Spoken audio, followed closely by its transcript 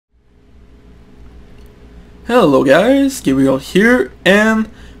Hello guys, Gabriel here, and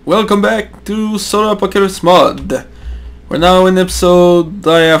welcome back to Solar Apocalypse Mod. We're now in episode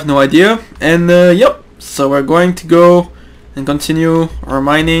I have no idea, and yep, so we're going to go and continue our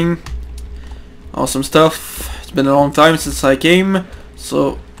mining. Awesome stuff. It's been a long time since I came,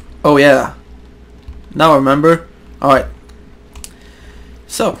 so oh yeah, now I remember. Alright,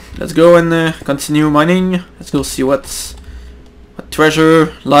 so let's go and continue mining. Let's go see what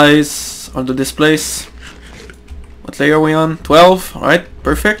treasure lies under this place. What layer are we on? 12. Alright,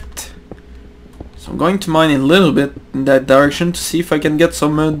 perfect. So I'm going to mine a little bit in that direction to see if I can get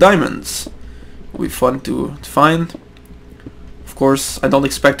some diamonds. Will be fun to find. Of course, I don't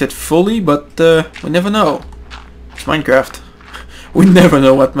expect it fully, but we never know. It's Minecraft. We never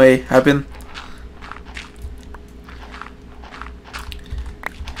know what may happen.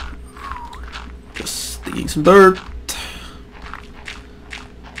 Just digging some dirt.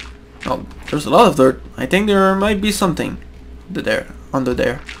 Oh, there's a lot of dirt. I think there might be something under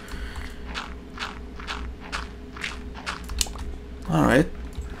there. Alright.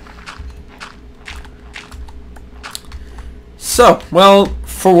 So, well,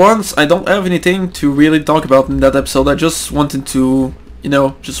 for once I don't have anything to really talk about in that episode. I just wanted to, you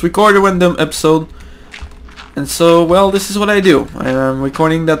know, just record a random episode. And so, well, this is what I do. I am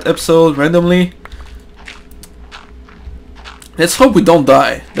recording that episode randomly. Let's hope we don't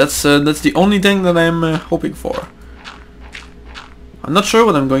die. That's the only thing that I'm hoping for. I'm not sure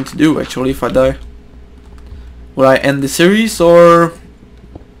what I'm going to do actually if I die. Will I end the series or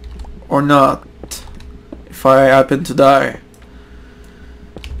not? If I happen to die.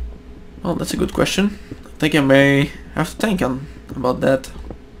 Well, that's a good question. I think I may have to think about that.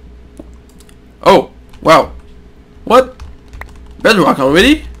 Oh, wow. What? Bedrock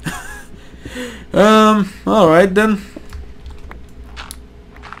already? Alright then.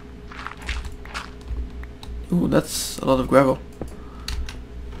 Ooh, that's a lot of gravel.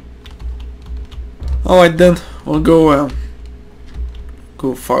 Alright then, we'll go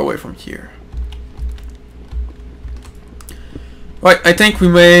far away from here. Right, I think we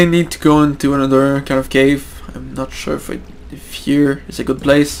may need to go into another kind of cave. I'm not sure if here is a good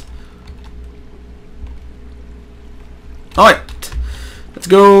place. Alright, let's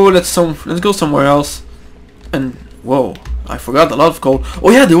go somewhere else. And whoa, I forgot a lot of coal. Oh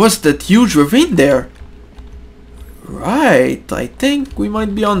yeah, there was that huge ravine there. Right, I think we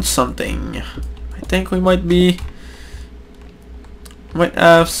might be on something. I think we might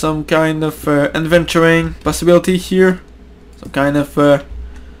have some kind of adventuring possibility here. Some kind of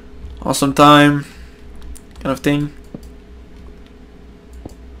awesome time kind of thing.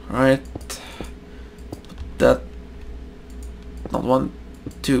 Right. That not want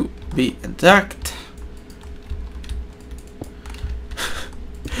to be intact.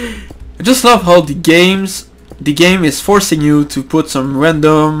 I just love how the game is forcing you to put some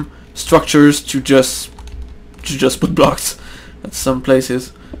random structures to just put blocks at some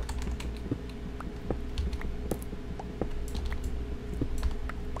places.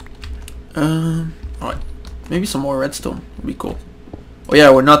 Alright, maybe some more redstone would be cool. Oh yeah,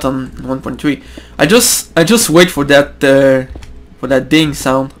 we're not on 1.3. I just wait for that ding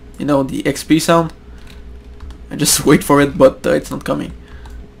sound, you know, the XP sound. I just wait for it, but it's not coming.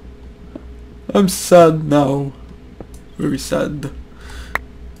 I'm sad now. Very sad.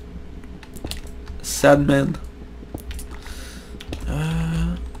 Sad man.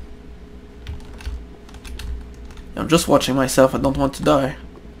 I'm just watching myself. I don't want to die.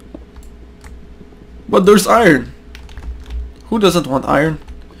 But there's iron. Who doesn't want iron?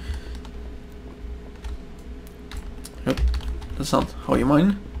 Yep. That's not how you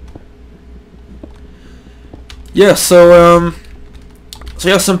mine. Yeah, so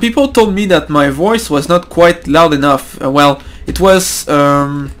yeah, some people told me that my voice was not quite loud enough. Well, it was.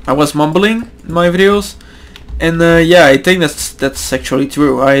 I was mumbling in my videos, and yeah, I think that's actually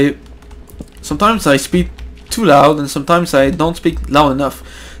true. Sometimes I speak too loud, and sometimes I don't speak loud enough.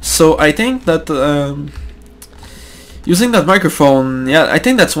 So I think that using that microphone, yeah, I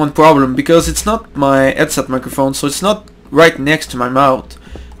think that's one problem because it's not my headset microphone, so it's not right next to my mouth.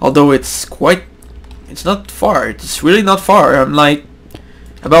 Although it's not far. It's really not far. I'm like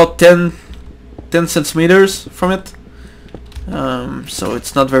about 10 centimeters from it, so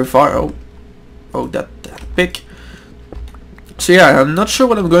it's not very far. Oh, that pick. So yeah, I'm not sure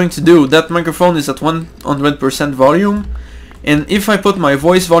what I'm going to do. That microphone is at 100% volume, and if I put my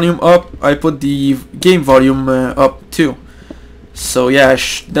voice volume up, I put the game volume up too. So yeah,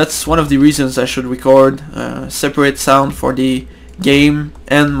 that's one of the reasons I should record separate sound for the game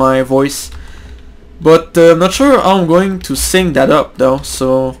and my voice. But I'm not sure how I'm going to sync that up though,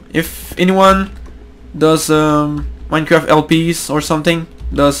 so if anyone does Minecraft LPs or something,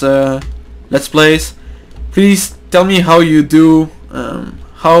 does Let's Plays, please tell me how you do,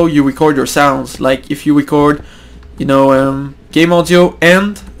 how you record your sounds. Like if you record, you know, game audio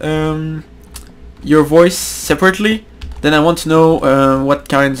and your voice separately, then I want to know what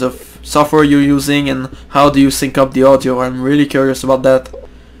kinds of software you're using and how do you sync up the audio. I'm really curious about that,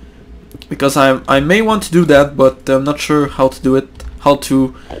 because I may want to do that, but I'm not sure how to do it. How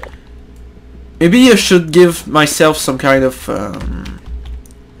to... Maybe I should give myself some kind of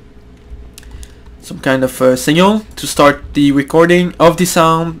signal to start the recording of the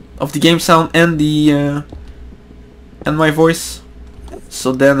sound, of the game sound, and the and my voice,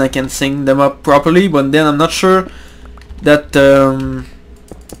 so then I can sync them up properly. But then I'm not sure that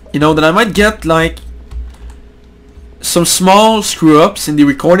you know, that I might get like some small screw ups in the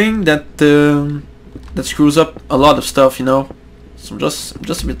recording that that screws up a lot of stuff, you know. So I'm just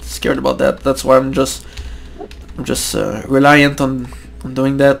a bit scared about that. That's why I'm just reliant on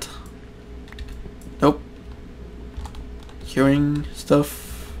doing that. Nope. Hearing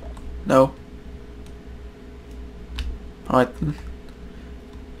stuff. No. Alright.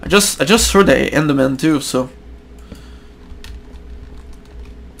 I just heard the Enderman too, so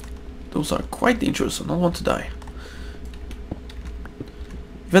those are quite dangerous. I don't want to die.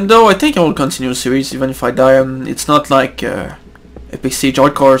 Even though I think I will continue the series even if I die, and it's not like Epic Siege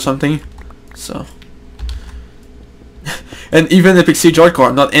Hardcore or something. So and even Epic Siege Hardcore,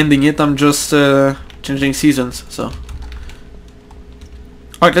 I'm not ending it, I'm just changing seasons, so.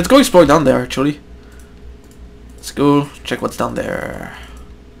 Alright, let's go explore down there actually. Let's go check what's down there.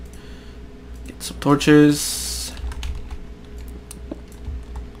 Get some torches.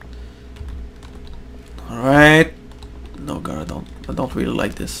 Alright. No god, I don't really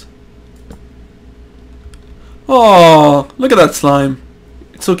like this. Oh, look at that slime.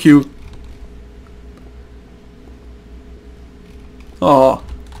 It's so cute. Oh,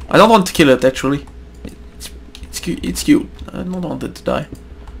 I don't want to kill it actually. It's cute. It's cute. I don't want it to die.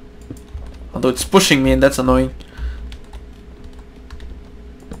 Although it's pushing me and that's annoying.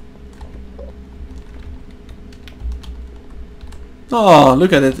 Oh,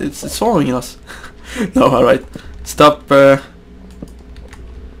 look at it. It's following us. No, alright. Stop. I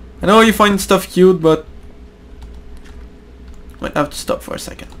know you find stuff cute, but might have to stop for a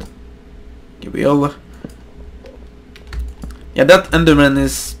second. Here we go. Yeah, that Enderman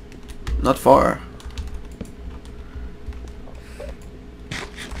is not far.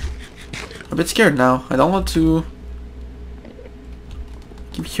 I'm a bit scared now. I don't want to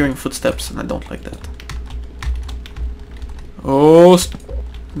keep hearing footsteps, and I don't like that. Oh,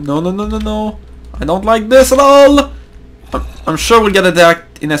 no. I don't like this at all. I'm sure we'll get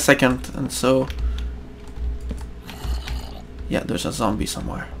attacked in a second, and so... Yeah, there's a zombie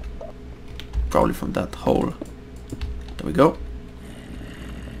somewhere. Probably from that hole. There we go.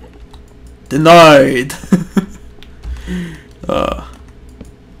 Denied!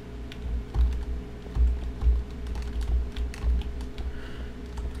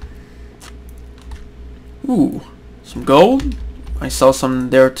 Ooh, some gold. I saw some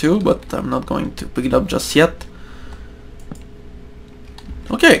there too, but I'm not going to pick it up just yet.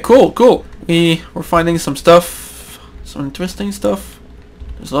 Okay, cool. We're finding some stuff, some interesting stuff.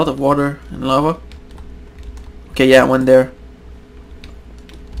 There's a lot of water and lava. Okay, yeah, I went there.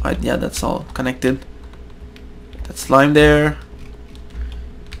 Right, yeah, that's all connected. That slime there.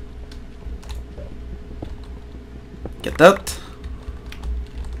 Get that.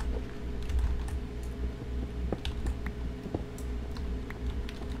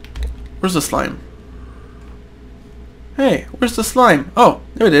 Where's the slime? Hey, where's the slime? Oh,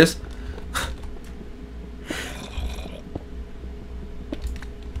 there it is.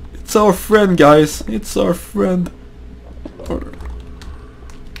 It's our friend, guys. It's our friend.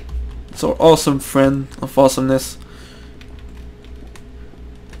 It's our awesome friend of awesomeness.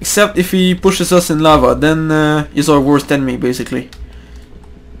 Except if he pushes us in lava, then he's our worst enemy, basically.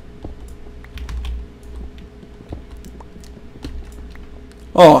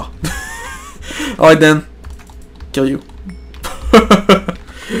 Oh. Alright then. Kill you.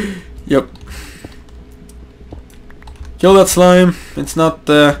 Yep. Kill that slime. It's not...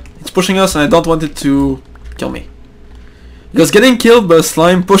 it's pushing us and I don't want it to kill me. Because getting killed by a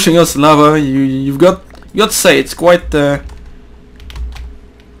slime pushing us in lava, you got to say it's quite...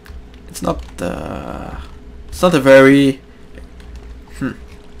 it's not a very...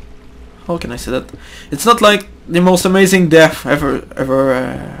 how can I say that? It's not like the most amazing death ever.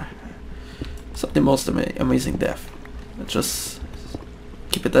 It's not the most amazing death. Let's just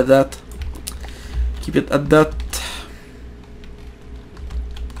keep it at that. Keep it at that.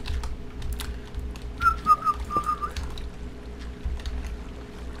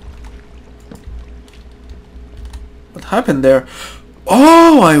 happened there?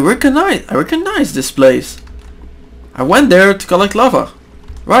 Oh, I recognize this place. I went there to collect lava.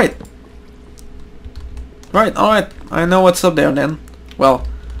 Right. Right, alright. I know what's up there then. Well,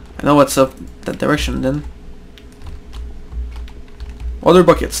 I know what's up that direction then. Water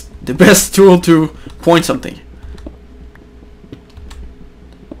buckets. The best tool to point something.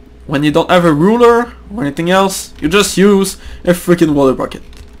 When you don't have a ruler or anything else, you just use a freaking water bucket.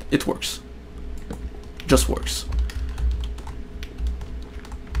 It works. Just works.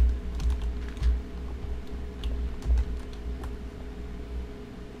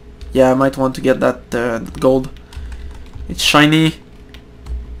 Yeah, I might want to get that gold. It's shiny.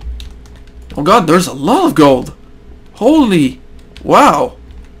 Oh god, there's a lot of gold. Holy, wow.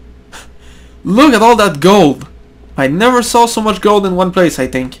 Look at all that gold. I never saw so much gold in one place, I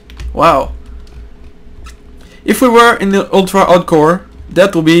think. Wow. If we were in the ultra hardcore,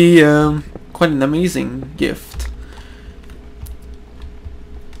 that would be quite an amazing gift.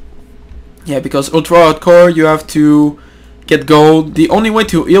 Yeah, because ultra hardcore you have to get gold. The only way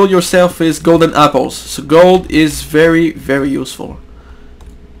to heal yourself is golden apples. So gold is very, very useful.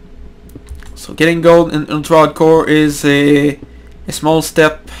 So getting gold in ultra hardcore is a small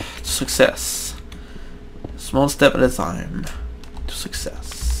step to success. Small step at a time to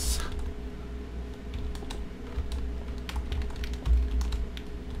success.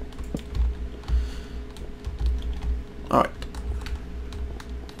 Alright.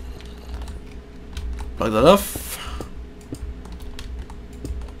 Plug that off.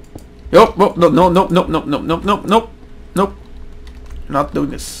 Nope, nope, no, no, no, no, no, no, no, no, nope, nope. You're not doing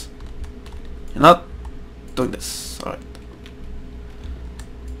this. You're not doing this. Alright.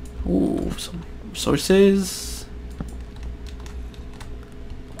 Ooh, some resources.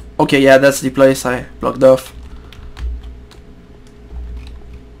 Okay, yeah, that's the place I blocked off.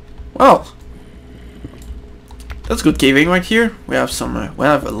 Well, that's good caving right here. We have some. We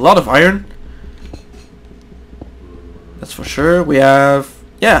have a lot of iron. That's for sure. We have,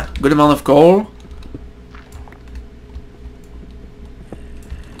 yeah, good amount of coal.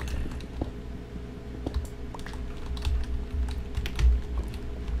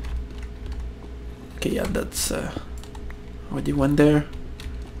 Okay, yeah, that's already went there.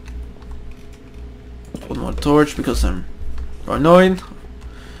 One more torch because I'm annoyed.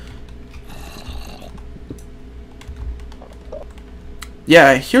 Yeah,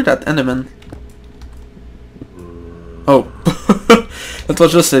 I hear that Enderman. Oh, that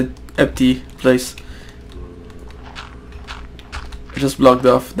was just an empty place. I just blocked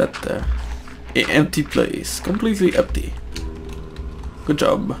off that empty place, completely empty. Good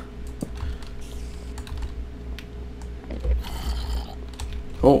job.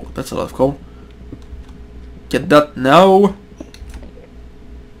 Oh, that's a lot of coal. Get that now.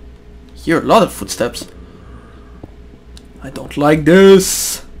 Hear a lot of footsteps. I don't like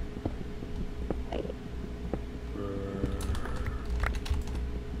this.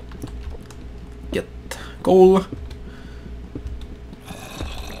 Get coal.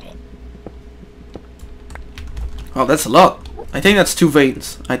 Oh, that's a lot. I think that's 2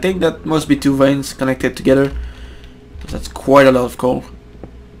 veins. I think that must be 2 veins connected together. That's quite a lot of coal.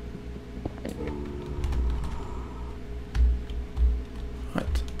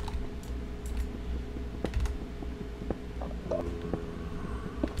 Right.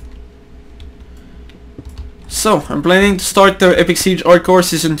 So, I'm planning to start the Epic Siege Hardcore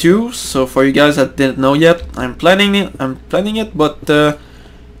Season 2. So for you guys that didn't know yet, I'm planning it, but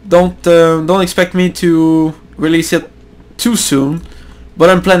don't expect me to release it too soon. But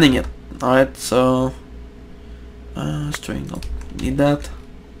I'm planning it. Alright, so string, don't need that.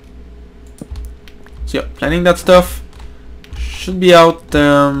 So yeah, planning that stuff. Should be out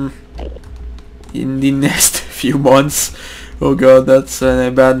in the next few months. Oh god, that's a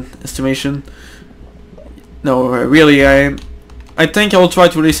bad estimation. No, really, I think I will try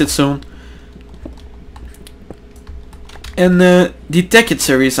to release it soon. And the TheYAGC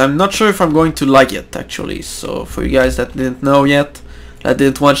series, I'm not sure if I'm going to like it actually. So for you guys that didn't know yet, that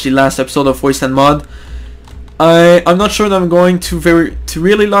didn't watch the last episode of Wasteland Mod, I'm not sure that I'm going to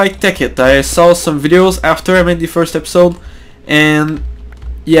really like TheYAGC. I saw some videos after I made the first episode, and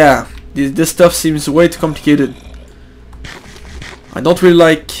yeah, this stuff seems way too complicated. I don't really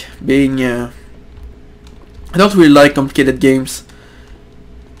like being. I don't really like complicated games.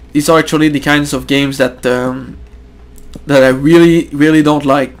 These are actually the kinds of games that that I really don't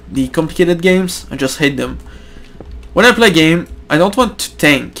like. The complicated games, I just hate them. When I play a game, I don't want to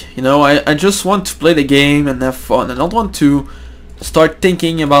think, you know, I just want to play the game and have fun. I don't want to start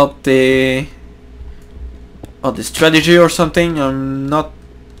thinking about the strategy or something. I'm not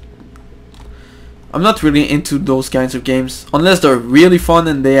I'm not really into those kinds of games unless they're really fun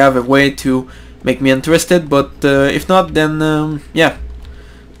and they have a way to make me interested. But if not, then yeah,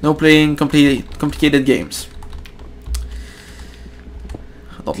 no playing complicated games.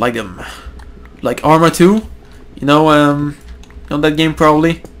 I don't like them. Like Arma 2, you know that game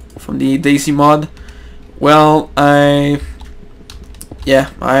probably from the TheYAGC mod. Well, I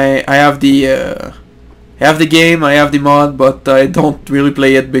have the game, I have the mod, but I don't really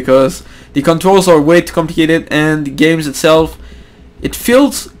play it because the controls are way too complicated and the games itself, it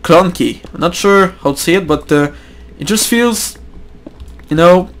feels clunky. I'm not sure how to say it, but it just feels, you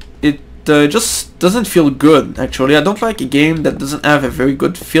know, it just doesn't feel good actually. I don't like a game that doesn't have a very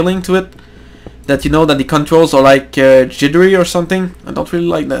good feeling to it, that you know that the controls are like jittery or something. I don't really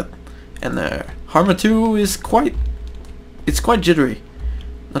like that. And Arma 2 is quite jittery.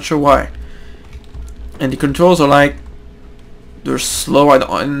 Not sure why. And the controls are like, they're slow. I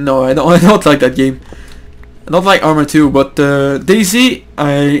don't like that game. I don't like Arma 2, but TheYAGC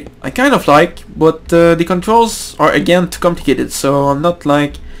I kind of like, but the controls are again too complicated, so I'm not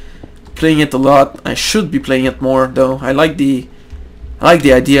like playing it a lot. I should be playing it more though. I like the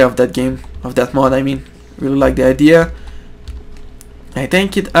idea of that game, of that mod. I mean, really like the idea. I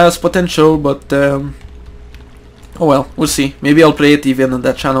think it has potential, but oh well, we'll see. Maybe I'll play it even on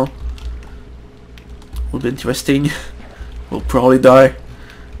that channel. Will be interesting. We'll probably die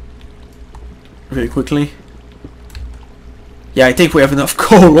very quickly. Yeah, I think we have enough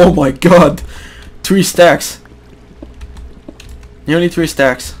coal. Oh my god, 3 stacks, nearly 3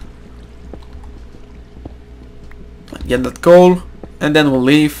 stacks. Get that coal, and then we'll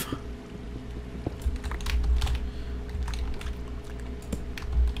leave.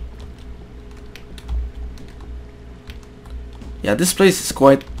 Yeah, this place is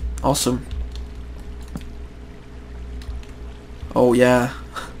quite awesome. Oh yeah,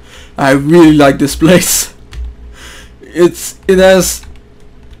 I really like this place. It has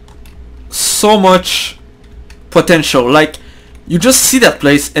so much potential. Like, you just see that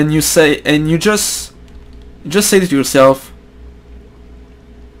place and you just say to yourself,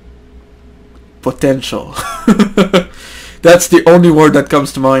 potential. That's the only word that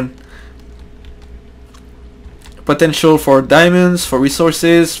comes to mind. Potential for diamonds, for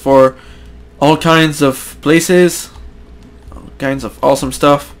resources, for all kinds of places, all kinds of awesome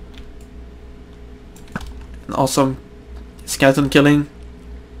stuff, and awesome skeleton killing.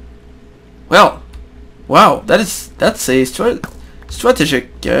 Well, wow, that's a strategic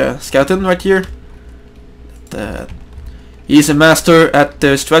skeleton right here. He's a master at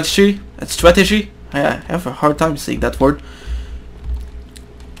strategy. I have a hard time saying that word.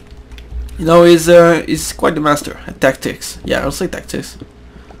 You know, he's quite the master at tactics. Yeah, I'll say tactics.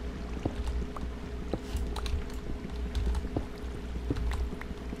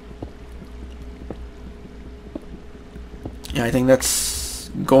 Yeah, I think that's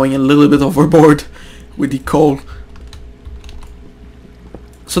going a little bit overboard with the coal.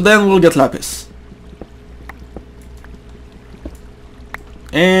 So then we'll get lapis.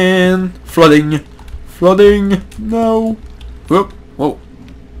 And flooding. Flooding. No. Whoop. Whoa.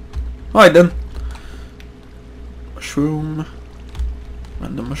 Alright then. Mushroom.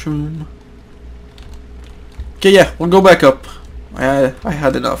 Random mushroom. Okay, yeah, we'll go back up. I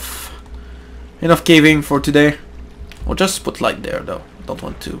had enough caving for today. We'll just put light there though. I don't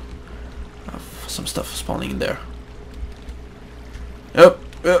want to have some stuff spawning in there. Up.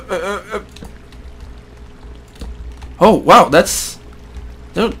 Oh wow, that's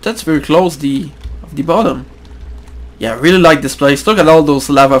very close of the bottom. Yeah, I really like this place. Look at all those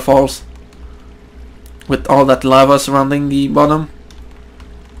lava falls with all that lava surrounding the bottom.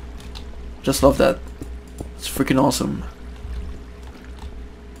 Just love that. It's freaking awesome.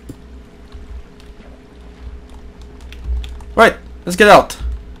 Right, let's get out.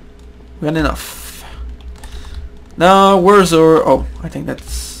 We got enough. Now, where's our... Oh, I think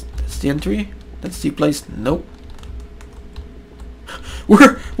that's the entry. That's the place. Nope.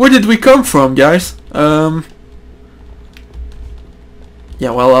 Where did we come from, guys? Yeah,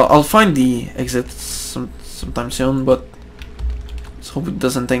 well, I'll find the exit sometime soon, but let's hope it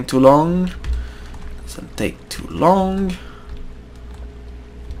doesn't take too long. Doesn't take too long.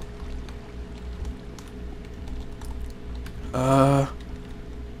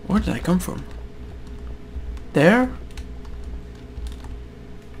 Where did I come from? There?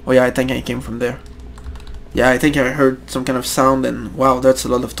 Oh yeah, I think I came from there. Yeah, I think I heard some kind of sound and wow, that's a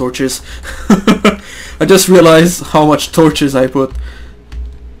lot of torches. I just realized how much torches I put.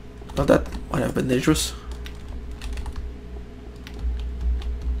 Thought that might have been dangerous.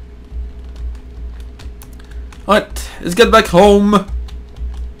 Alright, let's get back home.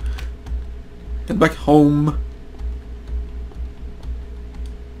 Get back home.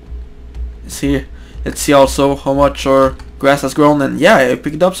 See, let's see also how much our grass has grown, and yeah, I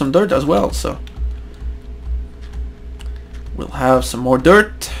picked up some dirt as well, so we'll have some more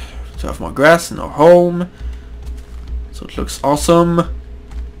dirt to have more grass in our home, so it looks awesome.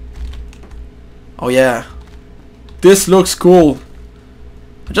 Oh yeah, this looks cool.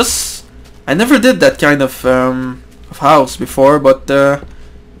 I never did that kind of house before, but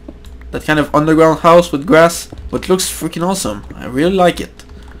that kind of underground house with grass, but it looks freaking awesome. I really like it.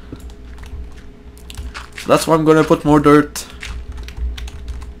 So that's why I'm gonna put more dirt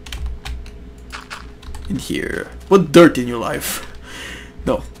in here. Put dirt in your life.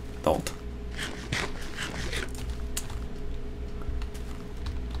 No, don't.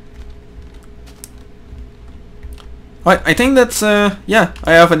 Alright, I think that's yeah,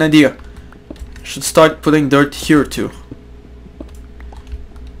 I have an idea. I should start putting dirt here too.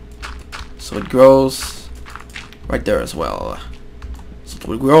 So it grows right there as well. So it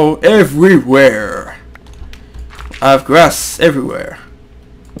will grow everywhere. I have grass everywhere.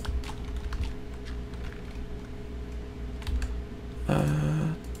 No,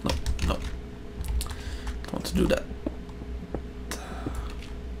 no. Don't want to do that.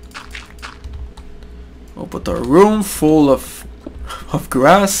 We'll put our room full of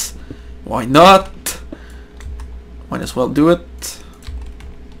grass. Why not? Might as well do it.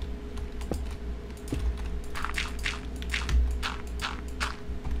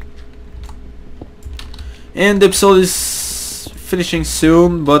 And the episode is finishing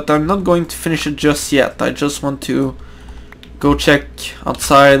soon, but I'm not going to finish it just yet. I just want to go check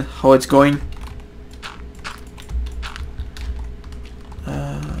outside how it's going.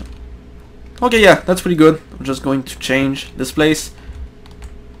 Okay, yeah, that's pretty good. I'm just going to change this place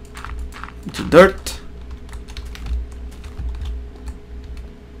into dirt.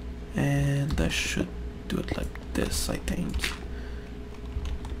 And I should do it like this, I think.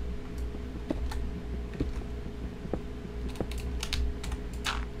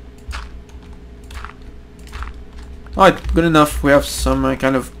 Alright, good enough. We have some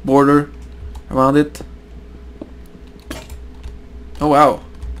kind of border around it. Oh wow.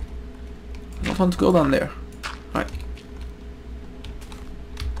 I don't want to go down there. Alright.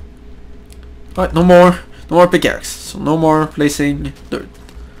 Alright, no more pickaxe. So no more placing dirt.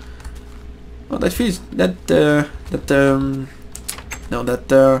 Well, that feels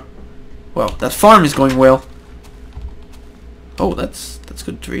well, that farm is going well. Oh, that's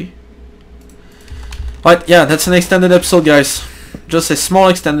good tree. Alright, yeah, that's an extended episode, guys. Just a small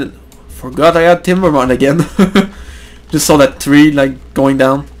extended. Forgot I had Timberman again. Just saw that tree like going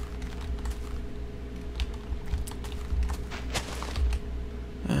down.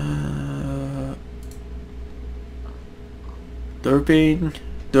 Derping.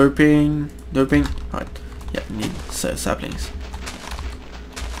 Alright, yeah, need saplings.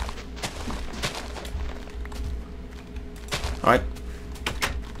 Alright.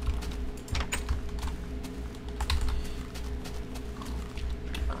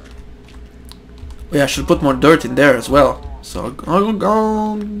 Oh, yeah, I should put more dirt in there as well. So I'll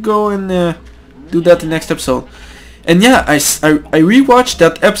go and do that in the next episode. And yeah, I rewatched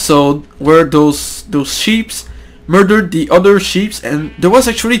that episode where those sheeps murdered the other sheeps, and there was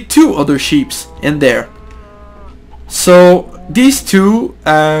actually 2 other sheeps in there. So these two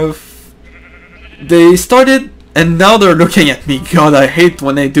they started, and now they're looking at me. God, I hate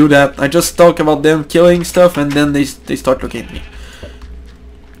when they do that. I just talk about them killing stuff, and then they start looking at me.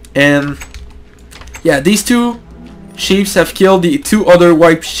 And yeah, these 2 sheeps have killed the 2 other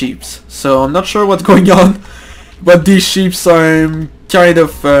white sheeps. So I'm not sure what's going on, but these sheeps I'm kind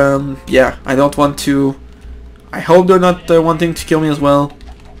of yeah, I don't want to. I hope they're not wanting to kill me as well.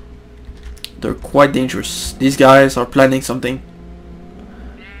 They're quite dangerous. These guys are planning something.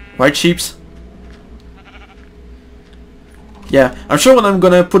 White sheeps. Yeah, I'm sure when I'm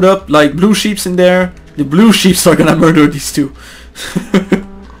gonna put up like blue sheeps in there, the blue sheeps are gonna murder these 2.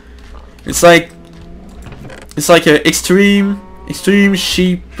 It's like a extreme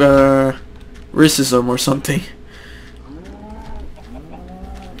sheep racism or something.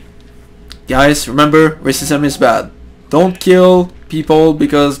 Guys, remember, racism is bad. Don't kill people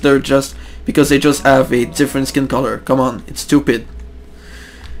because they just have a different skin color. Come on, it's stupid.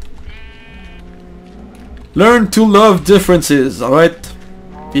 Learn to love differences, alright?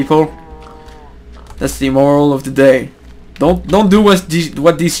 People. That's the moral of the day. Don't do what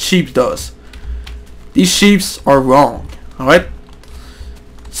these sheep does. These sheeps are wrong, alright?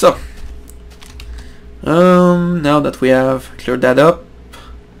 So now that we have cleared that up.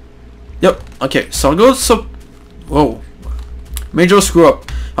 Yep, okay, so I'll go whoa. Major screw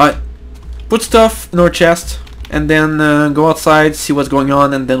up. Alright. put stuff in our chest, and then go outside, see what's going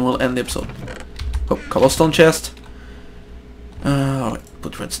on, and then we'll end the episode. Oh, cobblestone chest.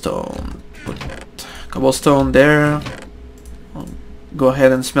 Put redstone. Put cobblestone there. I'll go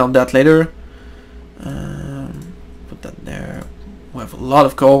ahead and smelt that later. Put that there. We have a lot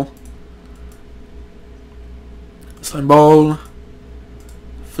of coal. Slime ball.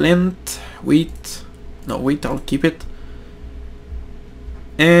 Flint. Wheat. No, wheat, I'll keep it.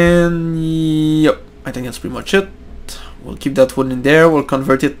 And yep, I think that's pretty much it. We'll keep that wood in there. We'll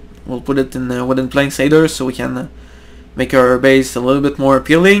convert it. We'll put it in wooden planks later, so we can make our base a little bit more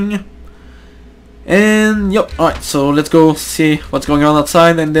appealing. And yep, alright, so let's go see what's going on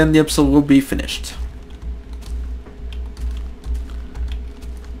outside, and then the episode will be finished.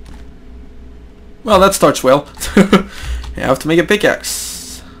 Well, that starts well. I have to make a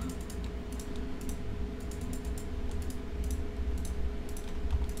pickaxe.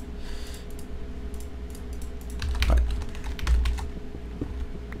 Right.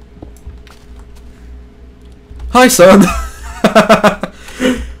 Hi, son.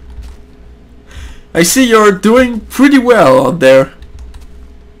 I see you're doing pretty well out there.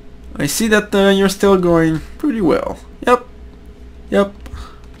 I see that you're still going pretty well. Yep. Yep.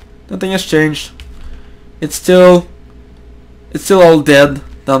 Nothing has changed. It's still all dead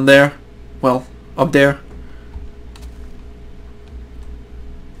down there. Well, up there.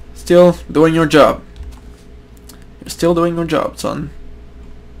 Still doing your job. You're still doing your job, son.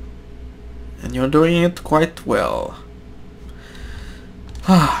 And you're doing it quite well.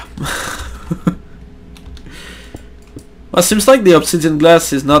 Well, seems like the obsidian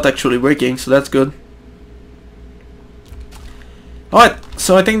glass is not actually working, so that's good. Alright,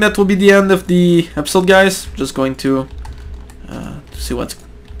 so I think that will be the end of the episode, guys. Just going to see what's...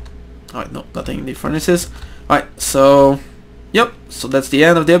 Alright, no, nothing in the furnaces. Alright, so... Yep, so that's the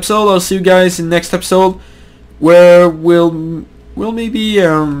end of the episode. I'll see you guys in the next episode, where we'll maybe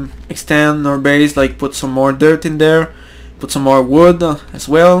extend our base, like put some more dirt in there, put some more wood as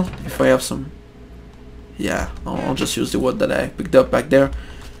well, if I have some. Yeah, I'll just use the wood that I picked up back there.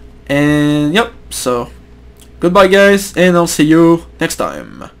 And yep, so goodbye guys, and I'll see you next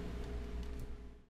time.